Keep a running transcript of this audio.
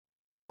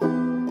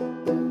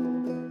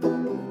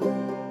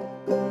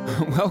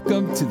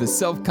Welcome to the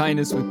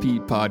Self-Kindness with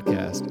Pete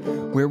podcast,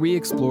 where we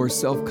explore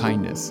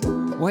self-kindness.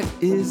 What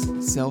is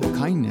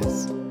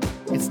self-kindness?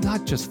 It's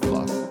not just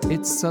fluff,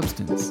 it's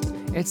substance.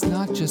 It's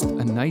not just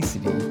a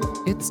nicety,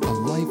 it's a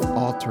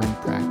life-altering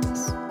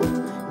practice.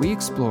 We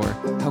explore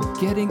how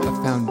getting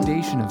a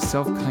foundation of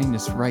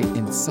self-kindness right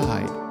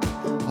inside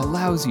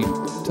allows you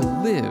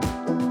to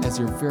live as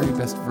your very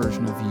best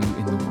version of you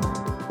in the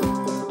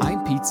world.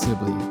 I'm Pete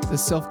Sibley, the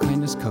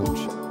self-kindness coach,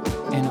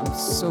 and I'm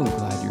so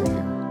glad you're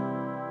here.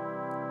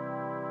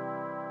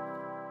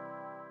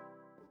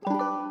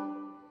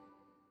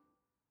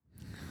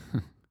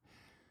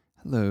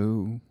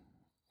 Hello,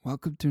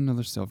 welcome to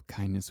another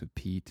Self-Kindness with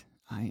Pete.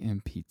 I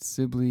am Pete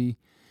Sibley,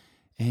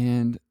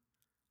 and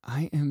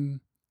I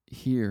am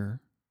here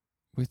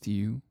with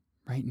you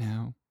right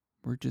now.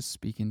 We're just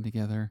speaking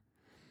together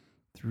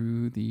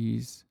through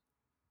these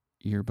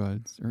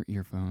earbuds or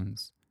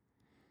earphones,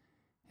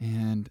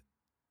 and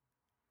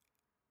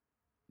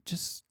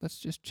let's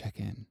just check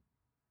in.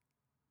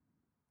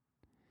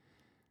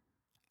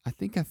 I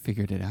think I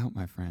figured it out,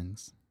 my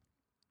friends.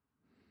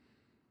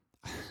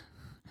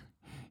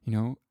 You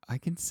know, I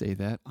can say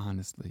that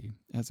honestly,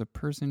 as a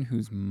person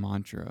whose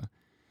mantra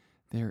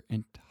their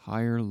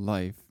entire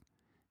life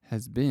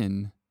has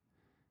been,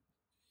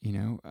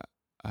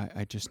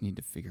 I just need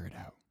to figure it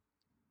out.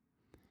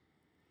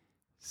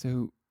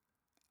 So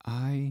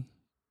I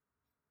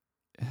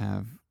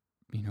have,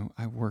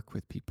 I work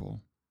with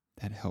people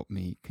that help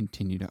me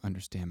continue to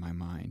understand my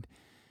mind.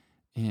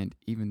 And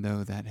even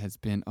though that has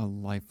been a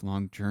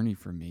lifelong journey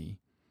for me,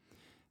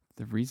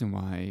 the reason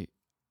why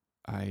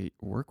I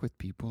work with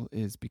people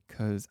is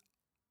because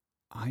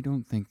I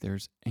don't think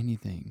there's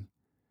anything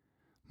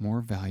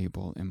more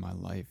valuable in my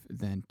life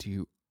than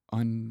to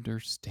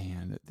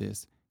understand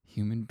this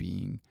human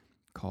being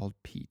called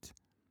Pete.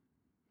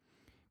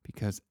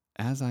 Because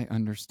as I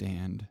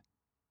understand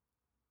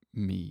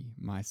me,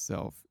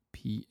 myself,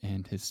 Pete,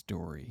 and his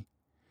story,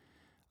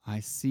 I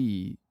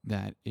see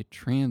that it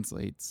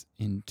translates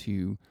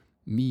into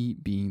me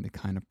being the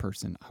kind of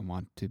person I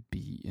want to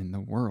be in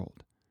the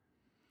world.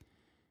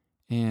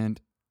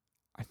 And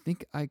I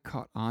think I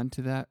caught on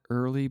to that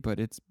early, but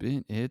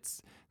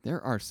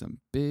there are some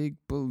big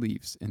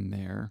beliefs in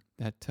there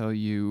that tell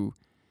you,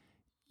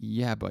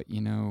 yeah, but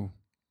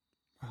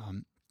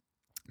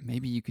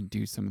maybe you can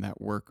do some of that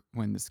work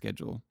when the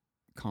schedule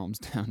calms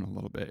down a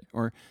little bit.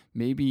 Or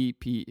maybe,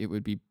 Pete, it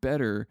would be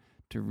better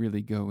to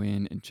really go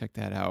in and check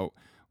that out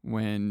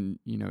when,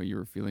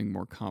 you're feeling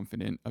more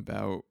confident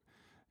about,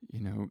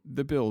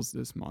 the bills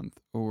this month.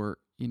 Or,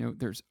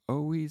 there's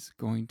always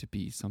going to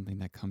be something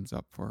that comes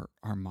up for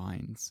our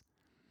minds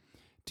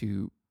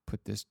to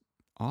put this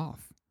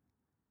off.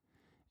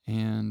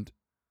 And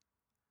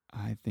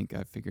I think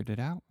I figured it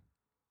out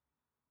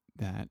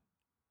that,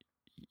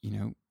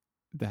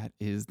 that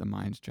is the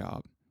mind's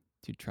job,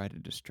 to try to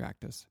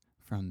distract us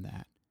from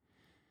that.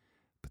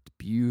 But the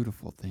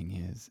beautiful thing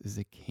is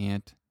it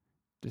can't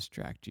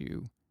distract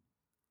you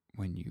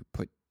when you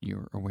put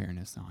your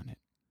awareness on it.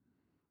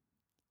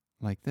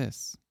 Like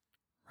this,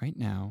 right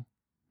now.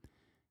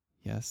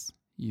 Yes,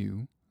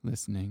 you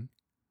listening.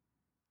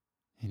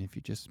 And if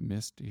you just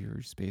missed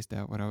or spaced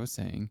out what I was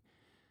saying,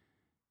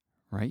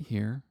 right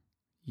here,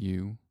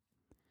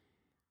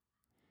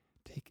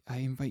 I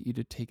invite you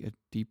to take a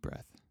deep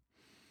breath.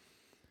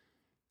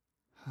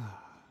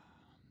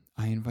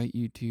 I invite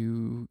you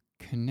to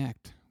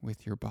connect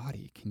with your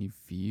body. Can you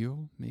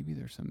feel? Maybe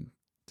there's some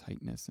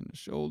tightness in the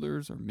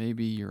shoulders, or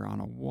maybe you're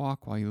on a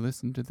walk while you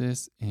listen to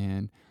this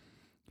and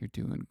you're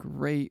doing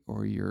great,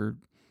 or you're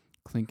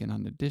clinking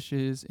on the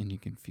dishes and you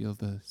can feel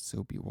the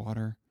soapy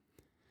water.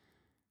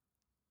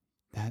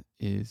 That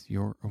is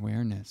your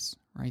awareness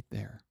right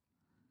there.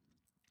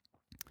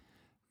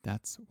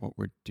 That's what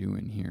we're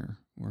doing here.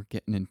 We're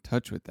getting in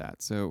touch with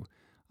that. So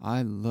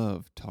I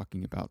love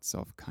talking about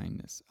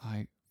self-kindness.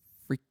 I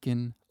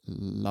freaking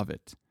love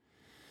it.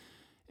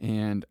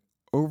 And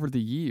over the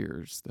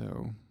years,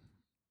 though,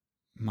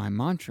 my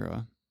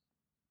mantra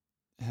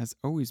has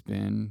always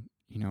been,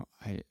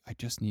 I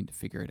just need to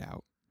figure it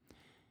out.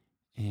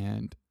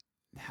 And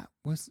that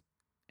was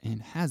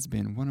and has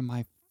been one of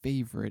my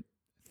favorite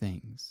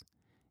things.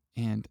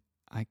 And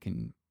I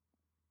can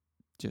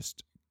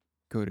just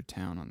go to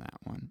town on that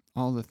one.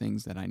 All the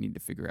things that I need to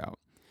figure out.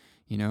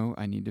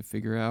 I need to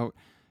figure out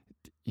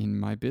in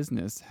my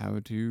business how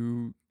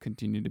to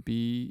continue to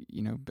be,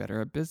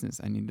 better at business.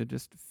 I need to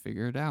just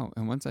figure it out.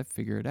 And once I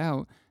figure it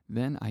out,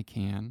 then I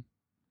can.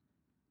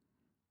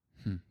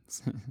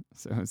 So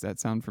does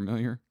that sound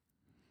familiar?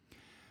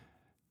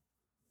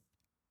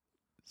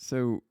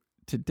 So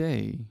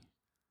today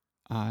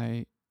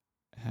I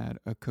had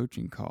a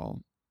coaching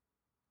call,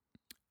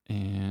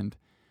 and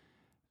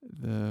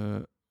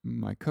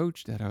my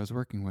coach that I was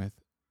working with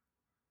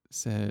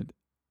said,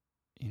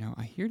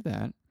 I hear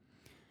that.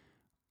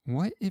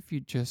 What if you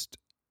just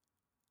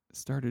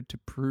started to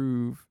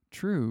prove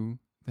true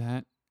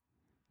that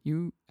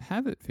you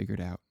have it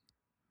figured out?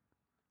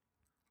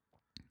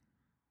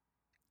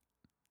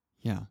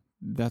 Yeah,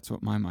 that's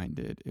what my mind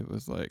did. It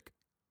was like,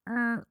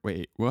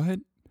 wait, what?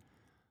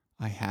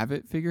 I have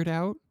it figured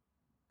out.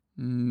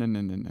 No,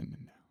 no, no, no, no,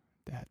 no.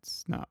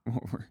 That's not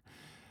what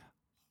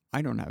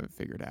I don't have it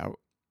figured out.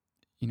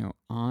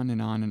 On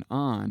and on and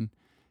on,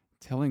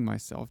 telling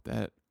myself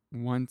that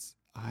once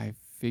I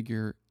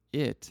figure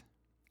it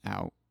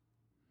out,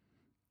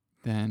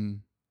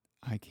 then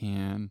I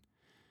can,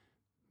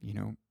 you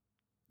know,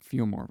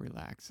 feel more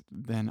relaxed.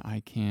 Then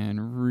I can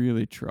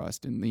really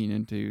trust and lean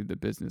into the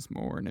business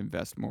more and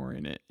invest more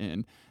in it.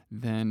 And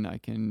then I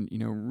can,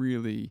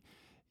 really,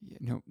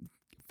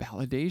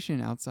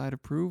 validation, outside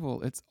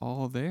approval, it's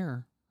all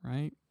there,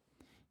 right?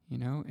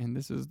 And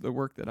this is the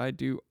work that I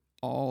do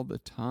all the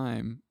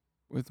time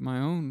with my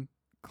own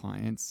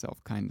clients,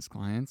 self-kindness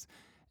clients,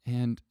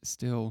 and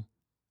still,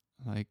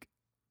 like,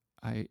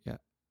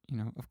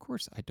 of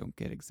course I don't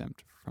get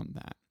exempt from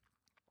that.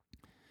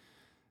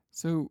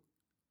 So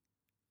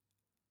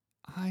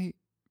I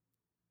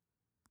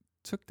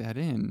took that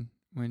in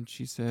when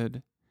she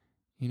said,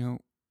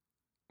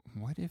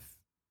 what if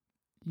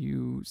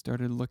you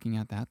started looking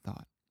at that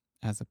thought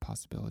as a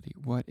possibility?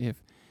 What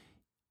if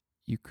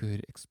you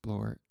could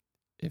explore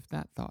if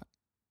that thought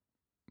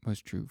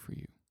was true for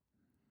you?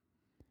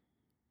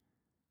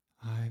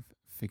 I've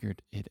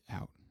figured it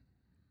out.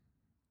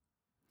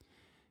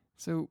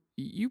 So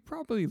you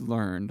probably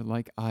learned,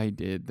 like I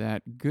did,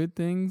 that good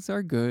things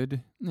are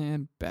good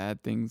and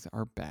bad things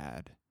are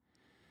bad.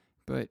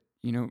 But,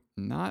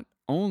 not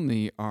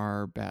only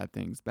are bad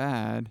things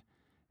bad,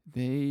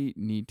 they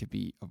need to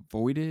be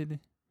avoided,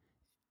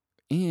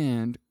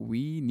 and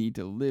we need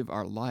to live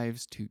our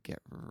lives to get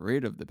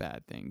rid of the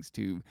bad things,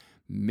 to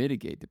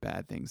mitigate the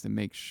bad things, to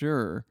make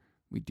sure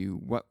we do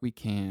what we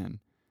can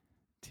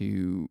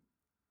to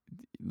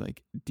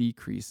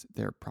decrease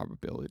their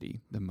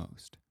probability the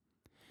most.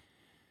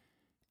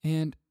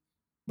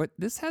 But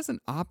this has an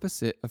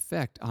opposite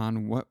effect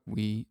on what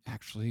we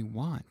actually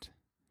want.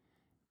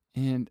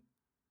 And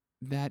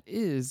that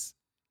is,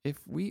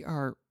 if we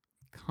are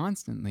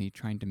constantly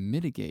trying to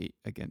mitigate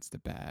against the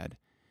bad,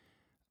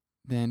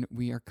 then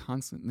we are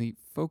constantly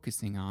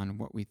focusing on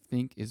what we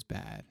think is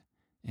bad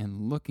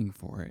and looking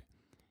for it.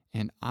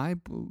 And I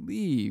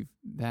believe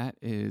that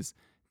is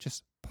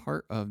just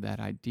part of that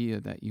idea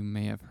that you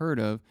may have heard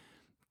of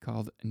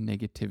called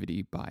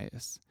negativity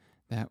bias,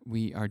 that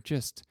we are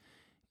just,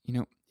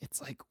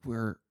 it's like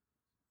we're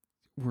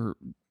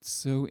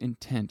so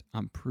intent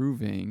on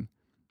proving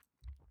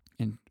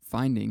and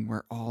finding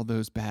where all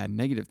those bad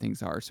negative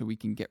things are so we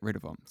can get rid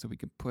of them, so we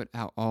can put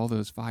out all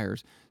those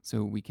fires,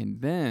 so we can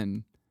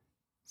then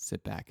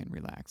sit back and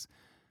relax.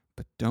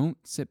 But don't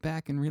sit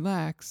back and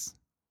relax,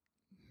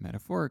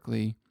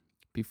 metaphorically,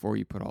 before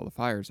you put all the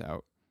fires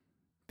out,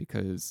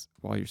 because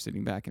while you're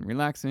sitting back and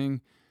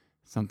relaxing,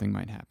 something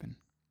might happen.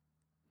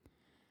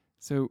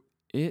 So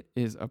it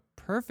is a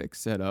perfect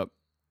setup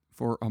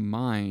for a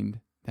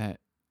mind that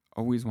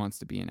always wants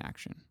to be in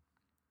action.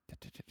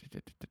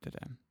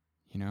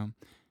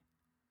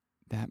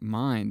 That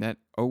mind that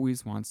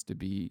always wants to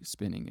be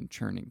spinning and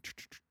churning,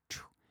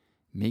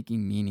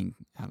 making meaning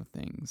out of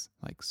things.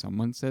 Like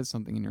someone says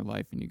something in your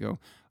life and you go,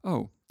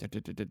 oh,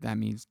 that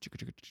means,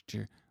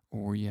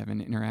 or you have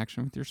an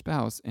interaction with your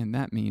spouse and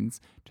that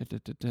means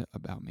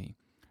about me,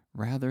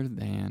 rather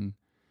than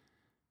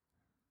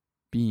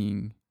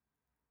being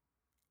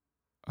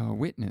a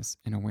witness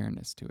and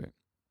awareness to it.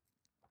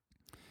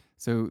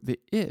 So the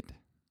it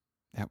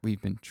that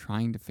we've been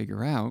trying to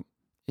figure out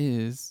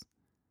is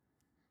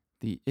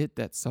the it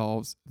that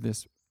solves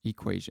this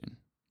equation.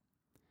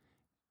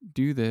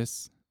 Do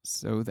this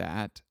so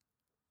that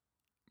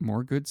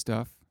more good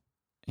stuff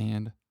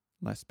and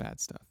less bad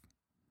stuff.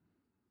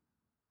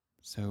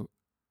 So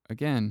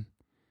again,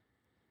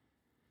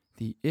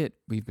 the it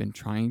we've been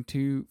trying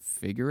to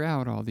figure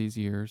out all these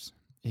years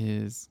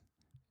is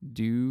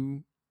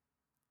do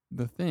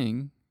the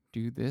thing,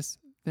 do this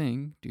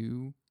thing,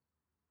 do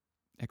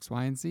X,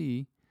 Y, and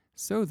Z,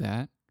 so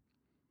that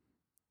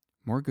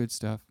more good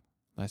stuff,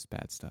 less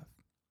bad stuff.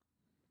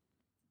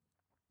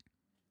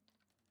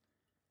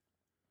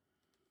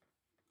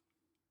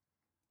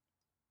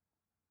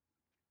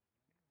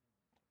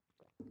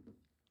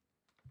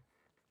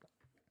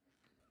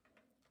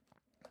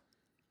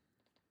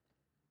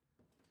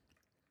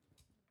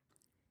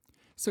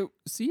 So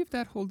see if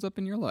that holds up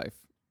in your life.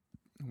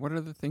 What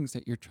are the things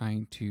that you're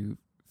trying to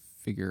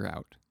figure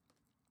out?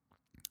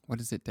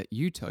 What is it that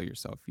you tell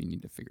yourself you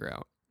need to figure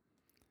out?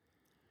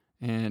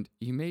 And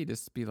you may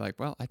just be like,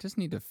 well, I just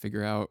need to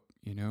figure out,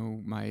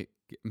 my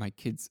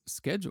kid's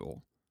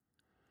schedule.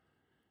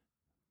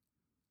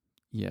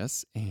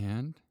 Yes,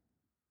 and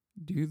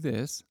do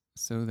this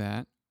so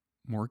that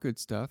more good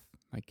stuff,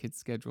 my kid's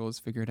schedule is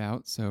figured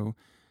out. So,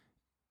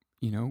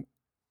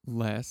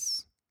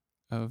 less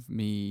of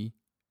me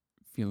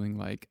feeling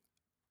like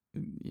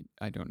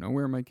I don't know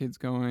where my kid's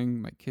going,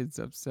 my kid's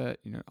upset,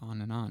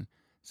 on and on.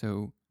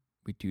 So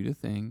we do the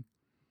thing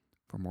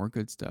for more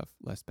good stuff,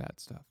 less bad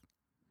stuff.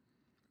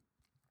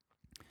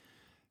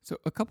 So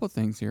a couple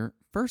things here.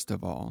 First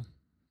of all,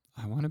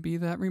 I want to be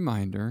that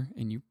reminder,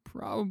 and you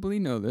probably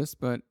know this,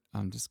 but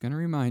I'm just going to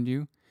remind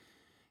you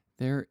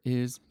There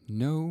is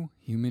no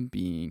human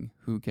being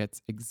who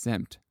gets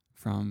exempt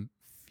from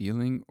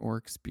feeling or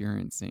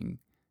experiencing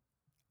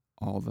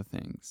all the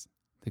things,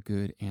 the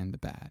good and the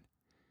bad.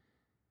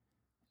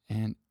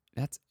 And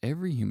that's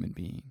every human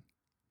being.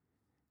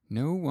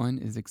 No one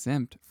is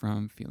exempt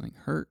from feeling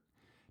hurt,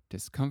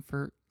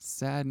 discomfort,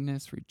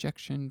 sadness,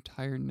 rejection,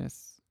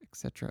 tiredness,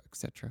 etc.,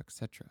 etc.,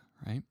 etc.,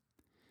 right?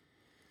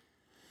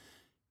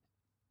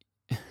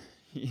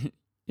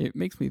 It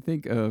makes me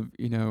think of,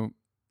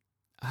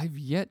 I've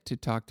yet to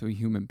talk to a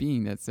human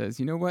being that says,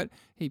 you know what?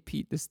 Hey,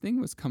 Pete, this thing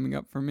was coming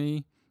up for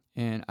me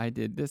and I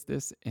did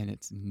this, and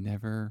it's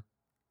never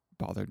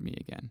bothered me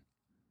again.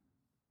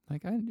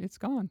 It's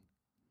gone.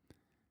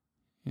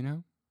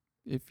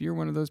 If you're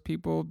one of those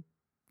people,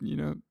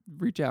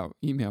 reach out,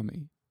 email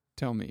me,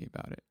 tell me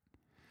about it.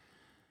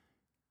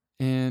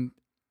 And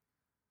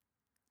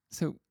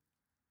so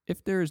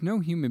if there is no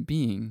human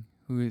being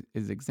who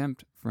is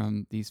exempt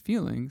from these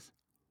feelings,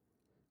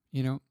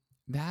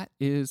 that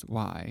is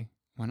why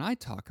when I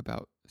talk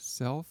about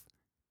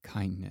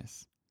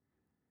self-kindness,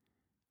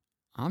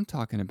 I'm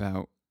talking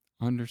about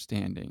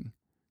understanding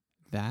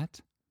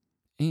that,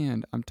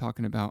 and I'm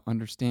talking about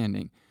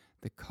understanding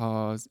the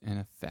cause and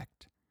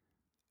effect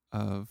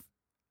of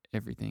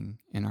everything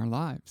in our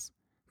lives,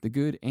 the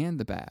good and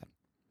the bad.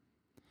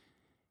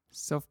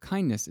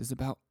 Self-kindness is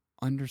about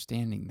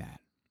understanding that,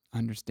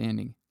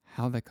 understanding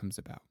how that comes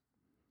about.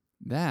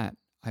 That,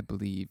 I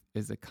believe,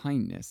 is a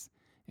kindness,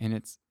 and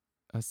it's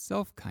a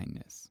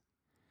self-kindness.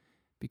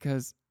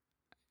 Because,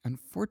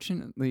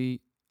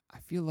 unfortunately, I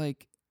feel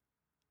like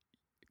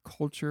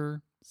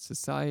culture,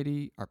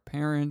 society, our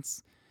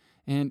parents,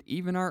 and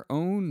even our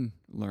own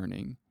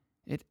learning,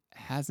 it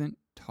hasn't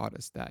taught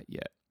us that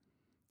yet.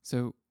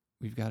 So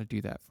we've got to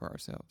do that for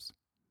ourselves.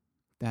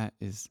 That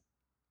is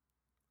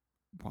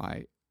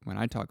why when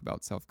I talk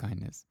about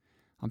self-kindness,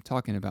 I'm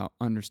talking about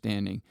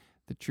understanding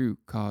the true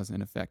cause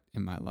and effect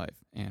in my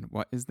life. And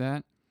what is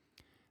that?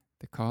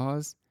 The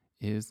cause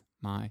is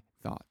my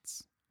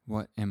thoughts.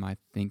 What am I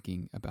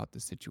thinking about the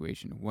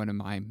situation? What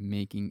am I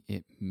making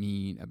it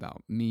mean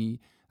about me,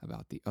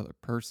 about the other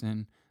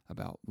person,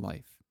 about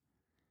life?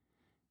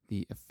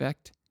 The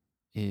effect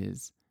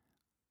is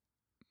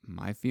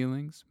my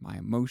feelings, my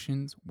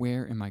emotions.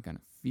 Where am I going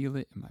to feel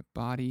it in my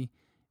body?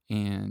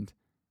 And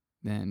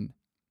then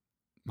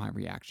my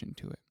reaction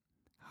to it.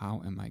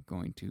 How am I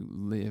going to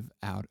live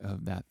out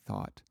of that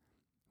thought,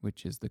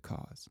 which is the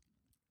cause?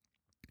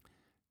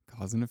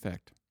 Cause and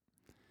effect.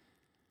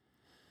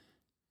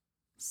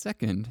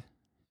 Second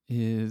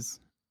is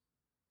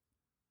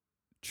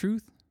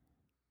truth,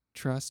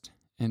 trust,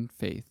 and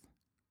faith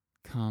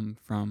come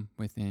from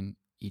within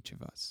each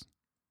of us.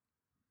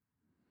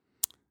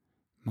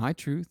 My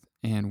truth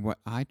and what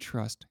I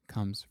trust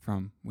comes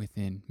from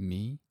within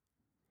me.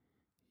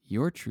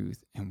 Your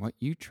truth and what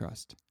you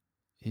trust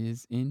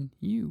is in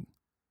you.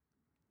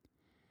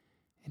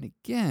 And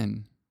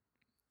again,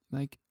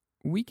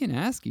 we can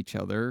ask each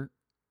other,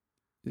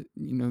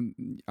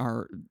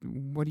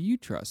 what do you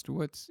trust?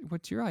 What's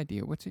your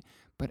idea?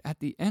 But at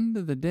the end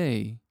of the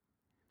day,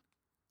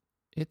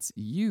 it's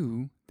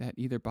you that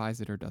either buys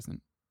it or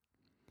doesn't.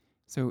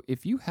 So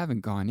if you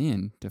haven't gone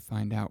in to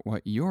find out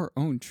what your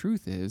own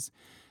truth is,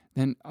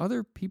 then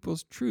other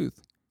people's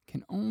truth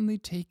can only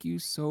take you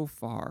so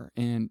far,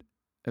 and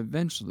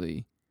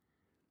eventually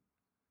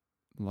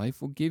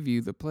life will give you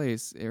the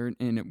place, and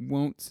it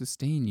won't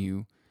sustain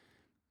you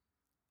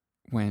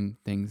when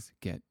things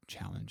get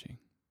challenging,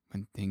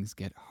 when things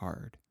get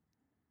hard.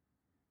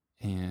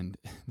 And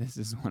this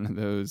is one of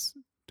those,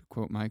 to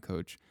quote my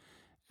coach,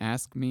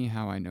 ask me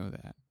how I know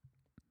that.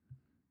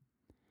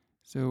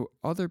 So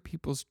other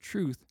people's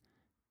truth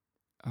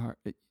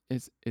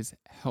is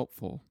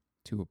helpful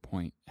to a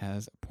point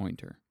as a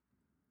pointer,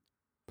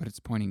 but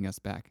it's pointing us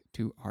back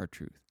to our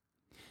truth.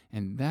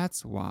 And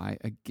that's why,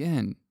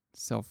 again,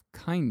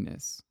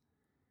 self-kindness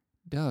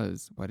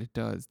does what it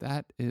does.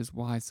 That is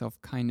why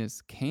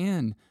self-kindness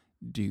can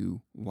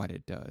do what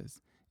it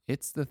does.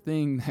 It's the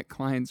thing that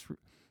clients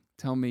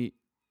tell me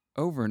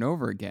over and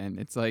over again.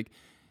 It's like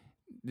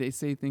they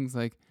say things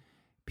like,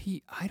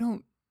 Pete, I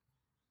don't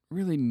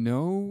really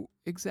know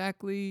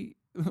exactly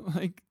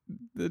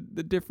the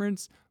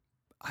difference.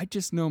 I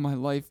just know my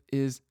life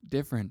is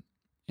different,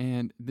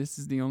 and this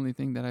is the only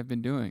thing that I've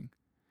been doing.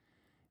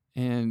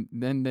 And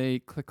then they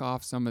click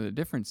off some of the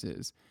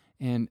differences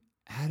and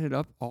add it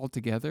up all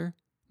together.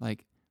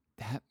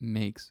 That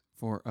makes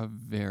for a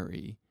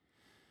very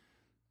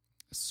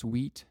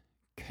sweet,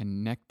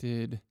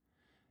 connected,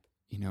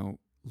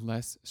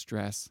 less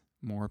stress,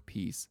 more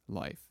peace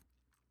life.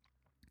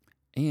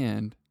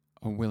 And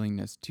a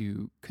willingness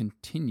to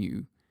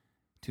continue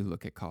to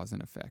look at cause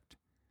and effect.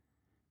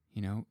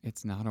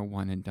 It's not a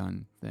one and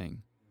done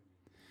thing.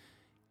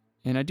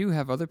 And I do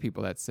have other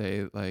people that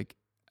say,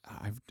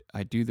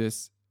 I do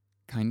this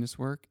kindness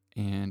work,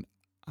 and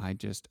I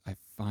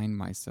find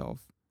myself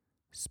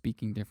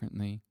speaking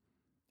differently.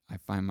 I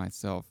find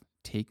myself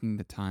taking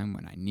the time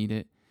when I need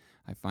it.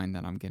 I find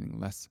that I'm getting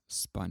less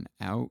spun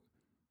out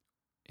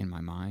in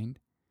my mind.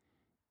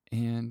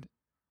 And,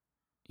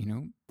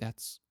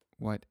 that's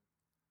what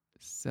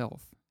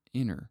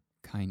inner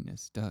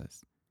kindness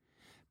does,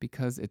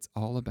 because it's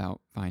all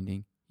about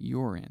finding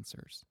your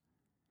answers,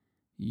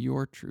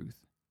 your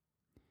truth,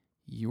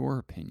 your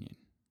opinion.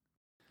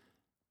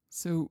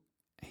 So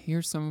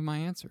here's some of my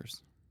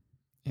answers.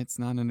 It's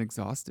not an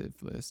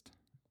exhaustive list.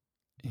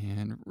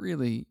 And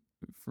really,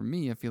 for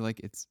me, I feel like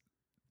it's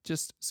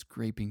just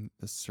scraping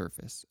the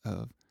surface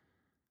of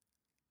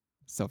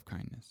self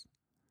kindness.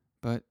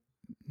 But,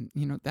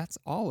 that's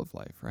all of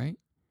life, right?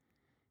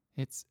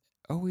 It's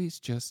always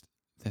just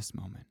this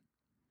moment,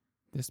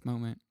 this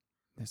moment,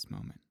 this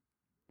moment.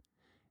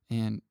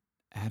 And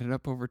added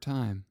up over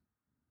time,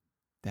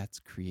 that's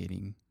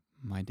creating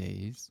my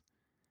days,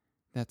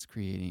 that's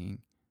creating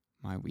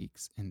my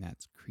weeks, and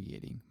that's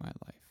creating my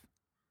life.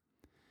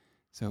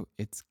 So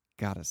it's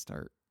got to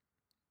start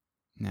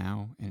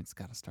now, and it's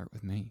got to start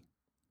with me.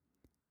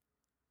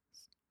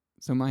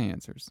 So my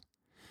answers.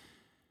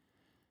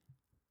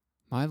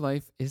 My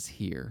life is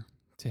here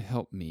to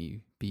help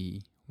me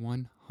be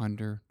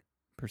 100%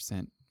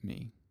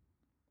 me.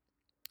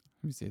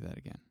 Let me say that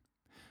again.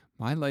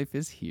 My life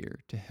is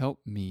here to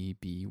help me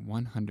be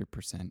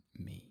 100%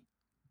 me.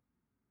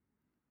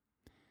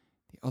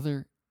 The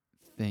other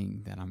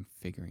thing that I'm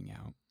figuring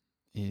out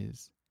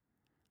is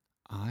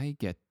I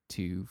get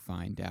to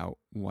find out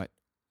what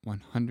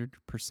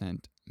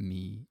 100%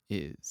 me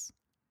is.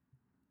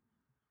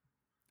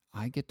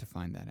 I get to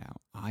find that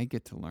out. I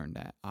get to learn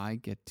that. I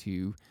get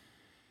to,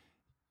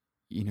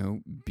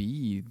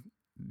 be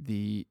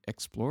the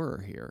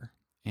explorer here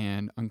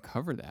and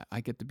uncover that. I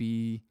get to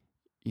be,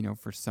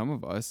 for some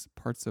of us,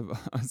 parts of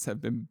us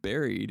have been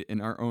buried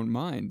in our own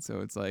mind. So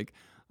it's like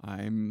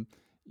I'm,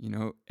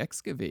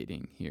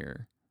 excavating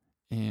here,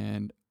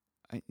 and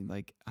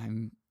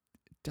I'm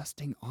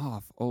dusting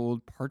off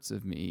old parts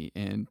of me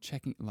and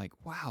checking, like,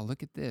 wow,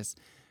 look at this.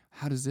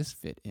 How does this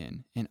fit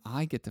in? And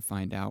I get to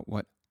find out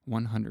what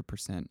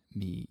 100%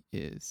 me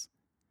is.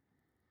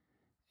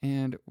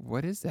 And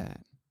what is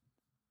that?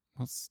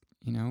 Well,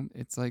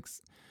 it's like,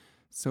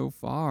 so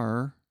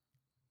far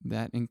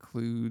that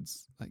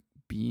includes like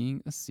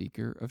being a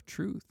seeker of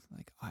truth.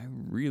 Like, I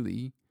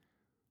really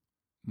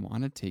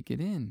want to take it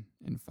in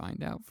and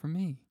find out for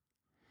me.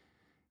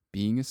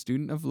 Being a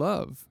student of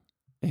love.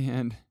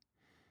 And,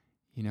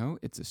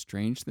 it's a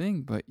strange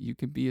thing, but you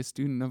can be a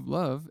student of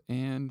love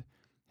and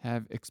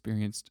have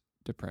experienced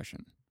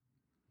depression.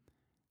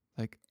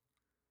 Like,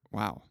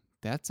 wow,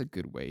 that's a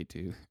good way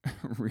to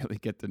really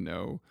get to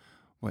know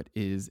what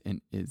is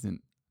and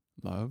isn't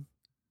love.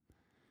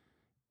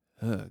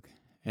 Ugh.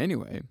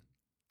 Anyway,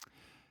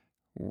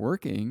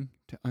 working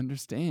to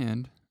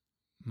understand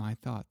my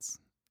thoughts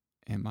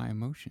and my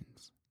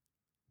emotions.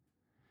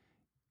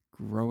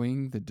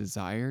 Growing the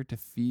desire to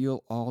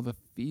feel all the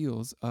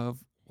feels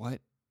of what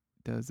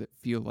does it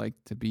feel like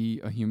to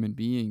be a human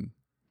being.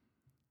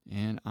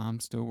 And I'm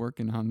still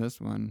working on this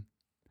one.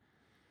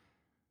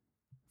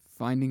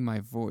 Finding my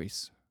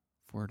voice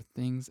for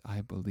things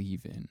I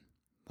believe in,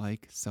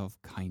 like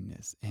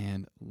self-kindness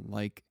and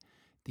like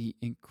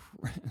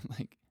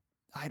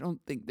I don't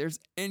think there's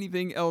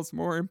anything else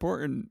more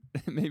important.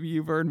 Maybe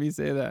you've heard me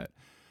say that.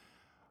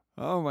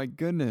 Oh my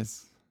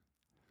goodness.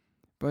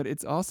 But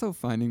it's also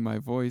finding my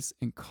voice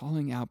and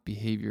calling out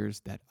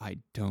behaviors that I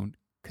don't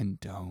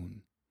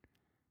condone.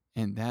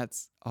 And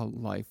that's a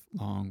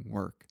lifelong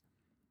work.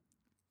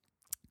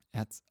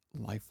 That's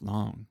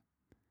lifelong.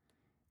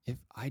 If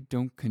I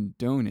don't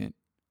condone it,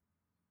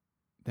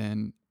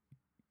 then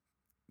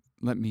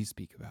let me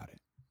speak about it.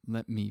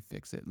 Let me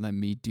fix it. Let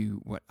me do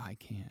what I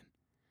can.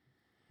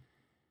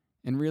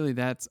 And really,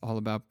 that's all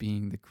about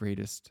being the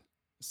greatest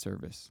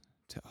service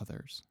to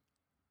others.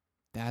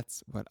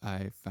 That's what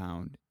I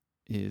found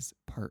is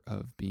part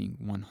of being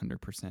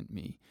 100%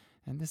 me.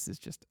 And this is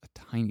just a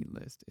tiny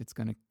list. It's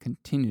going to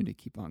continue to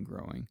keep on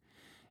growing.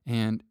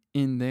 And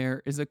in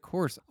there is, of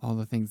course, all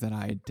the things that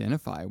I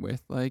identify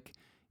with, like,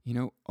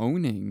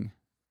 owning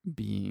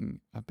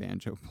being a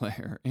banjo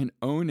player and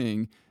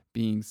owning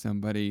being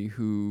somebody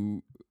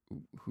who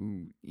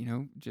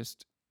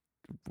just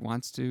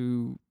wants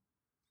to,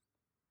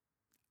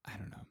 I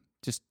don't know,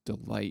 just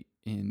delight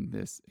in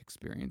this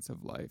experience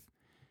of life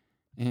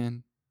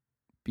and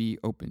be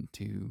open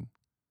to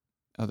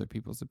other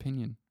people's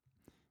opinion.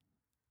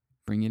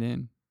 Bring it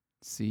in,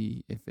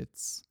 see if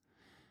it's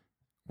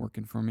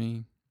working for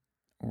me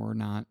or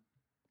not,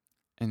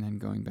 and then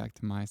going back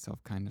to my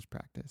self-kindness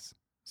practice.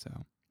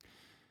 So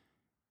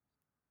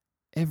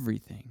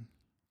everything,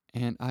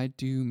 and I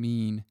do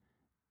mean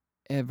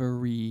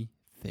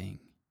everything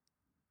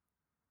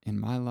in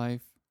my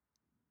life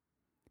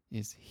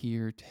is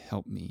here to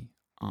help me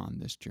on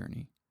this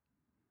journey.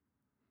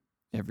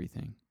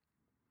 Everything.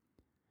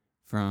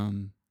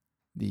 From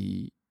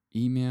the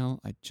email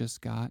I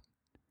just got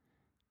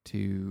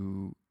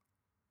to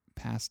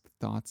past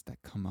thoughts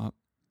that come up,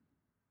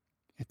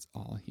 it's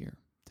all here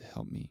to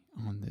help me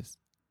on this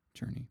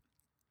journey.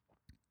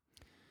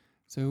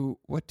 So,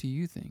 what do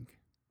you think?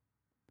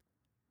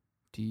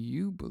 Do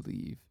you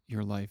believe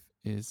your life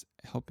is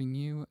helping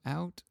you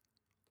out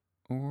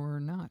or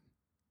not?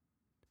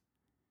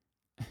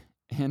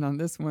 And on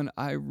this one,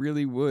 I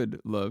really would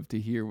love to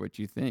hear what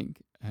you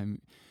think.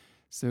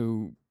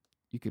 So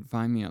you can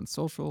find me on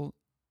social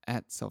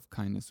at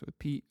Self-Kindness with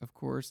Pete, of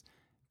course,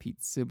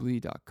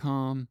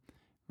 PeteSibley.com.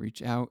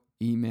 Reach out,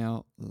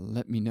 email,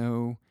 let me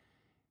know.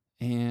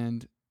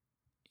 And,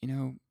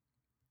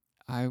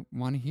 I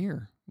want to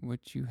hear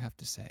what you have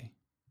to say,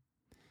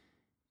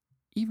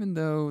 even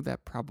though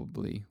that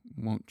probably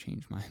won't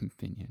change my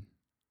opinion.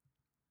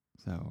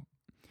 So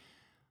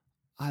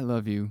I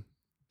love you.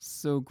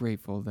 So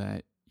grateful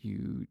that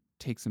you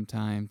take some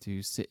time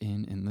to sit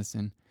in and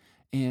listen.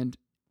 And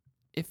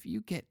if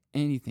you get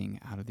anything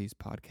out of these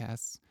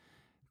podcasts,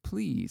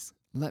 please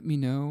let me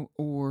know,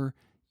 or,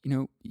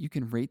 you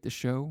can rate the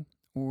show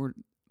or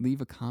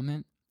leave a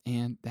comment,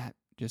 and that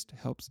just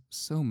helps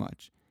so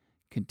much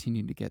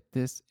continue to get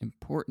this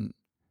important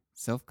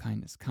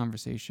self-kindness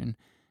conversation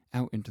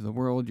out into the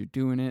world. You're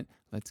doing it.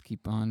 Let's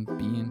keep on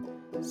being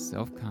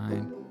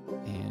self-kind.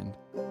 And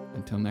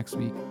until next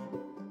week,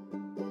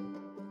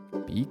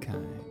 be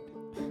kind.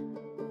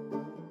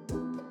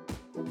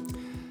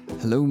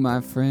 Hello, my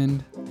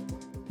friend.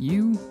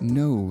 You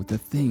know the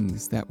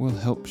things that will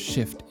help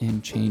shift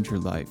and change your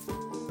life,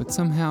 but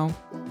somehow,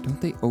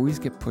 don't they always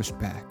get pushed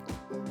back?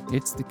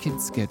 It's the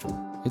kid's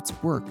schedule. It's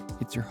work.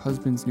 It's your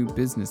husband's new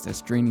business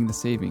that's draining the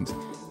savings.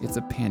 It's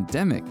a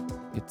pandemic.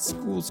 It's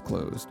schools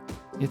closed.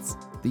 It's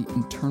the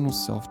internal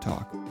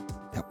self-talk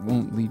that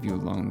won't leave you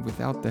alone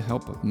without the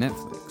help of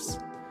Netflix.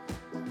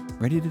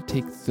 Ready to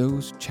take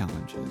those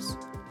challenges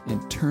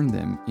and turn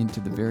them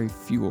into the very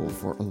fuel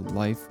for a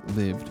life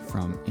lived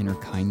from inner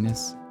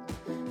kindness?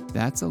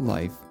 That's a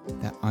life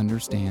that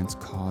understands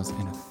cause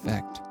and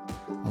effect.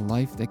 A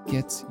life that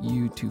gets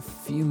you to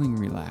feeling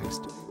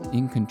relaxed,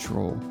 in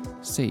control,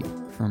 safe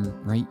from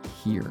right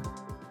here,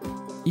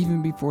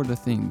 even before the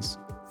things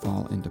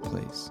fall into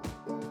place.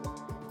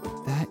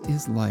 That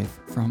is life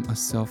from a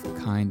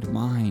self-kind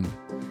mind,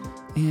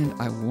 and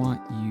I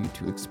want you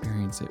to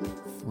experience it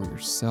for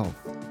yourself.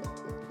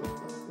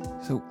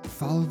 So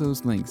follow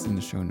those links in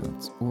the show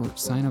notes or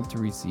sign up to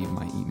receive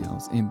my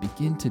emails and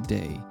begin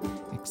today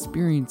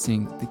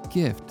experiencing the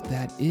gift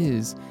that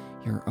is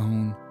your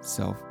own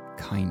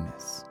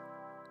self-kindness.